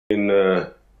in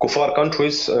kuffar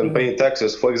countries and paying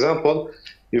taxes. For example,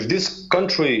 if this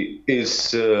country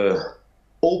is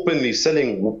openly selling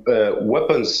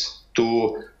weapons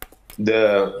to the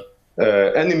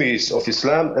enemies of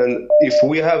Islam, and if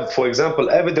we have, for example,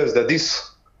 evidence that these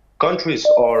countries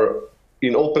are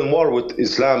in open war with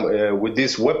Islam, with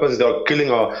these weapons, they are killing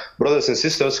our brothers and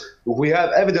sisters, we have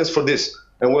evidence for this,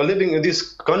 and we're living in these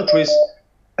countries,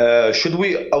 should we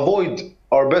avoid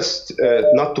our best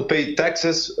not to pay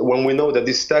taxes when we know that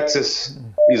these taxes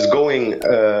is going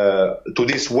to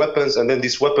these weapons, and then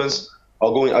these weapons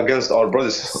are going against our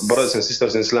brothers and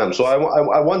sisters in Islam? So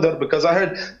I wonder, because I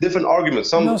heard different arguments.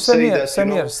 Some say that,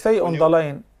 Samir, stay on the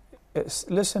line.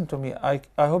 Listen to me.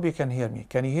 I hope you can hear me.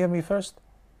 Can you hear me first?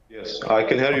 Yes, I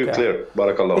can hear you clear.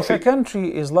 Barakallah. If a country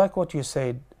is like what you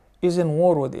said, is in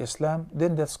war with Islam,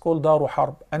 then that's called Daru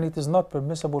Harb, and it is not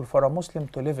permissible for a Muslim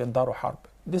to live in Daru Harb.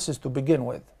 This is to begin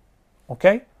with.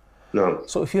 Okay? No.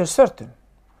 So if you're certain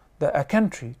that a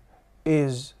country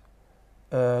is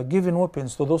giving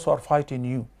weapons to those who are fighting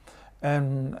you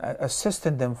and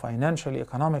assisting them financially,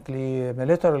 economically,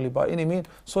 militarily, by any means,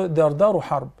 so they are Daru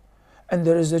Harb. And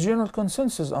there is a general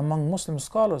consensus among Muslim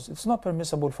scholars, it's not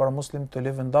permissible for a Muslim to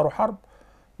live in Daru Harb.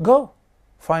 Go,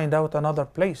 find out another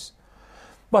place.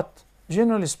 But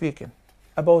generally speaking,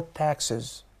 about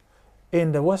taxes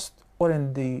in the West or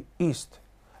in the East,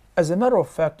 as a matter of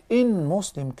fact, in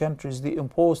Muslim countries, they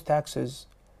impose taxes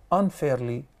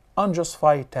unfairly,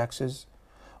 unjustified taxes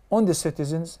on the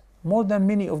citizens more than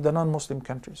many of the non-Muslim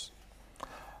countries.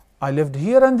 I lived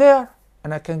here and there,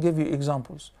 and I can give you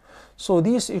examples. So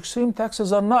these extreme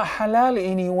taxes are not halal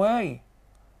anyway,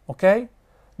 okay?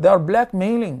 They are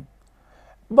blackmailing.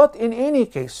 But in any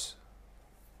case,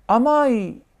 am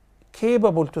I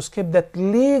capable to skip that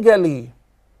legally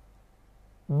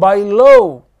by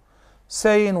law,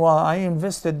 saying, well, I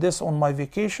invested this on my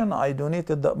vacation, I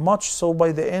donated that much, so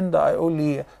by the end I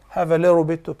only have a little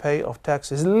bit to pay of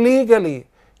taxes? Legally,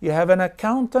 you have an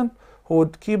accountant who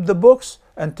would keep the books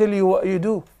and tell you what you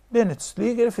do. Then it's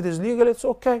legal. If it is legal, it's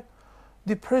okay.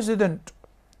 The President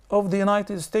of the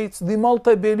United States, the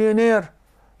multi-billionaire,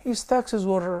 his taxes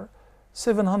were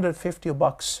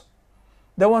 $750.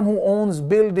 The one who owns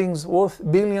buildings worth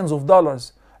billions of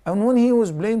dollars. And when he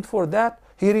was blamed for that,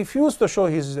 he refused to show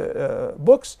his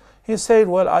books. He said,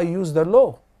 well, I used the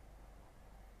law.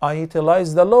 I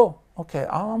utilized the law. Okay,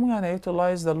 I'm going to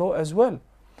utilize the law as well.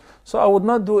 So I would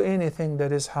not do anything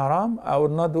that is haram. I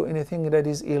would not do anything that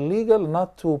is illegal,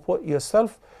 not to put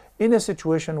yourself in a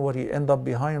situation where you end up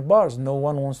behind bars. No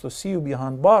one wants to see you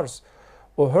behind bars,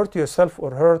 or hurt yourself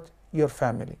or hurt your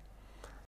family.